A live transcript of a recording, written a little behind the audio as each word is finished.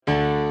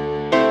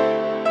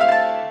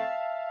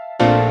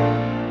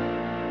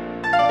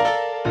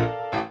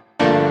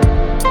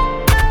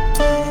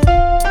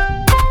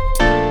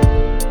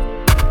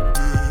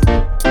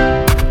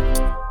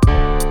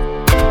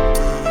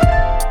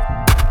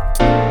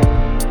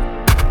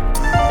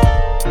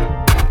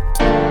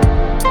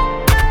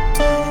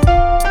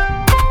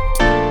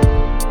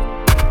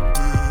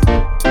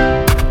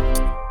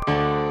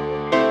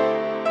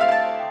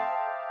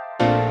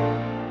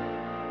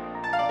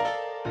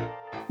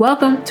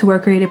Welcome to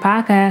Work Created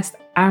Podcast.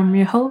 I'm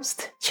your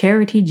host,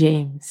 Charity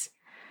James.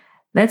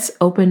 Let's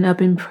open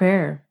up in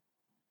prayer.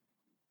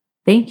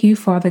 Thank you,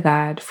 Father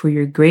God, for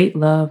your great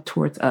love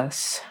towards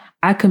us.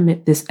 I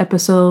commit this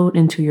episode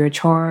into your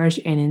charge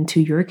and into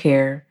your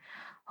care.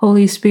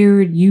 Holy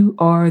Spirit, you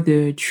are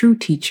the true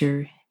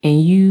teacher,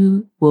 and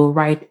you will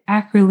write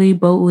accurately,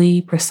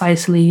 boldly,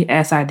 precisely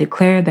as I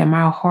declare that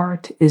my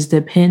heart is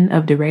the pen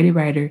of the ready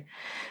writer.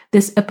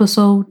 This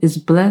episode is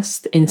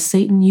blessed, and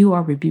Satan, you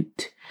are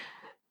rebuked.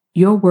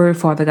 Your word,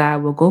 Father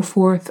God, will go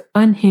forth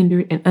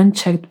unhindered and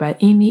unchecked by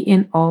any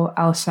and all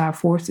outside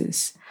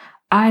forces.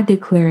 I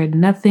declare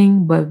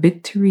nothing but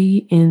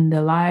victory in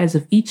the lives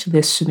of each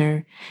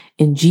listener.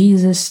 In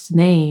Jesus'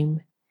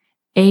 name,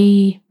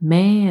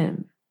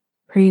 amen.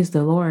 Praise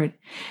the Lord.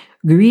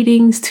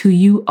 Greetings to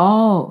you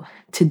all.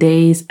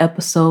 Today's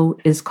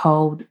episode is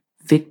called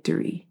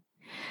Victory.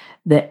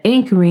 The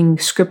anchoring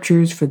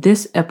scriptures for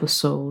this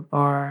episode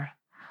are,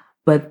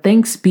 "But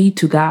thanks be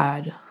to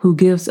God who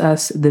gives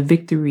us the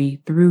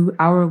victory through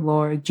our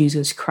Lord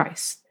Jesus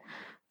Christ."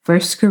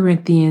 1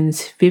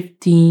 Corinthians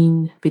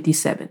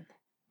 15:57.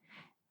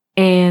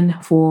 "And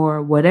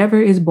for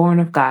whatever is born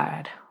of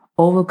God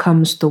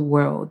overcomes the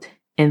world,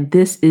 and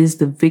this is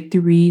the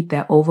victory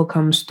that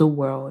overcomes the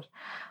world,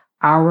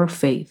 our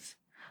faith."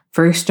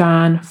 1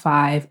 John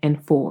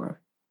 5:4.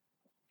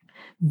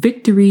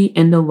 Victory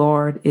in the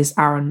Lord is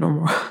our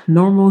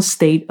normal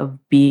state of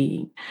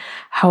being.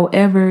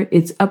 However,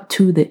 it's up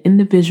to the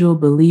individual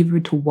believer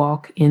to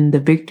walk in the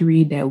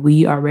victory that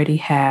we already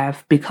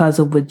have because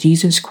of what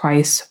Jesus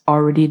Christ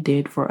already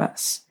did for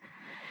us.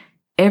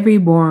 Every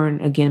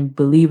born-again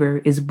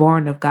believer is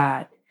born of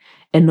God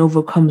and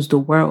overcomes the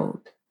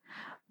world.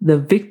 The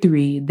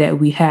victory that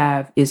we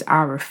have is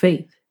our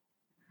faith.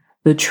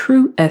 The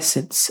true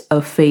essence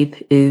of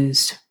faith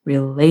is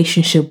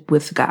relationship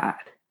with God.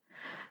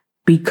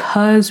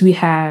 Because we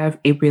have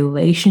a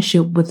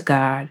relationship with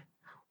God,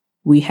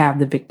 we have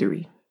the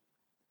victory.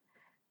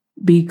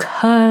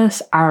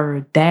 Because our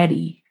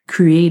daddy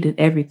created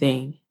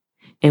everything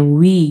and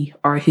we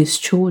are his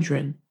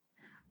children,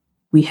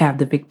 we have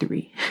the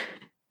victory.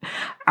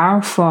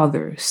 Our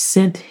Father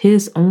sent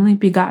his only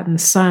begotten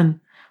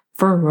Son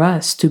for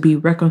us to be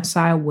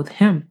reconciled with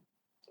him.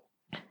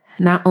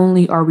 Not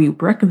only are we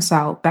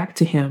reconciled back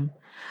to him,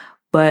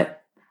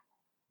 but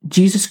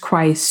Jesus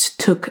Christ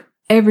took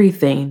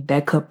everything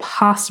that could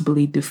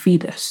possibly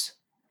defeat us.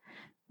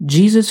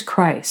 Jesus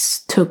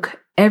Christ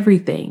took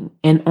everything,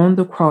 and on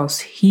the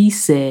cross, he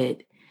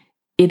said,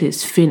 "It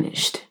is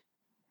finished."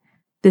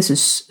 This is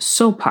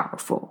so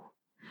powerful.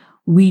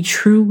 We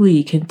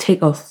truly can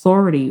take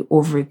authority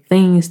over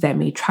things that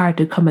may try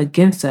to come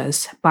against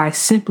us by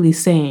simply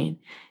saying,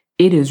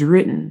 "It is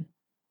written,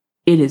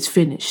 it is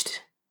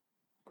finished."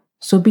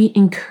 So be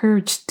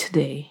encouraged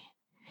today.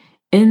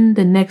 In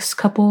the next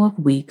couple of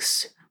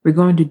weeks, we're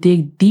going to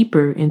dig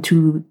deeper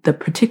into the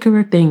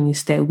particular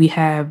things that we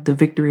have the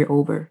victory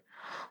over,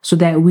 so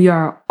that we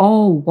are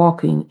all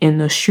walking in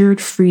assured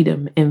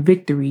freedom and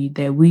victory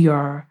that we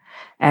are,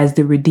 as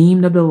the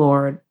redeemed of the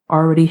Lord,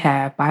 already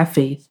have by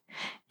faith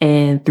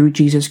and through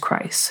Jesus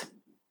Christ.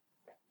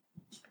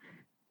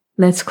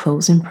 Let's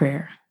close in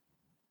prayer.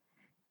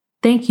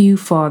 Thank you,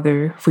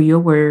 Father, for your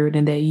word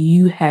and that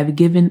you have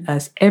given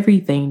us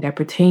everything that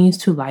pertains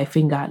to life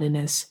and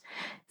godliness.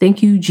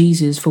 Thank you,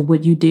 Jesus, for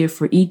what you did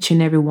for each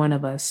and every one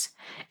of us,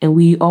 and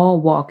we all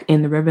walk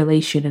in the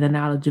revelation and the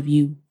knowledge of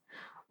you.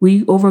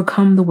 We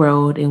overcome the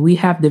world, and we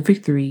have the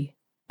victory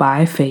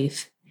by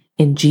faith.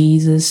 In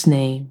Jesus'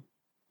 name,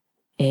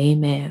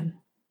 amen.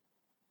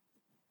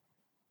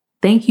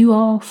 Thank you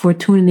all for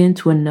tuning in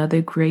to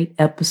another great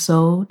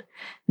episode.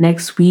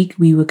 Next week,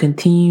 we will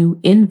continue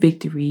in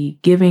victory,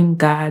 giving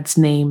God's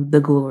name the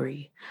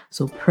glory.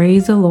 So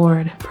praise the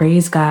Lord,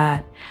 praise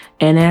God,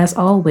 and as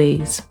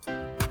always,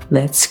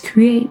 let's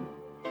create.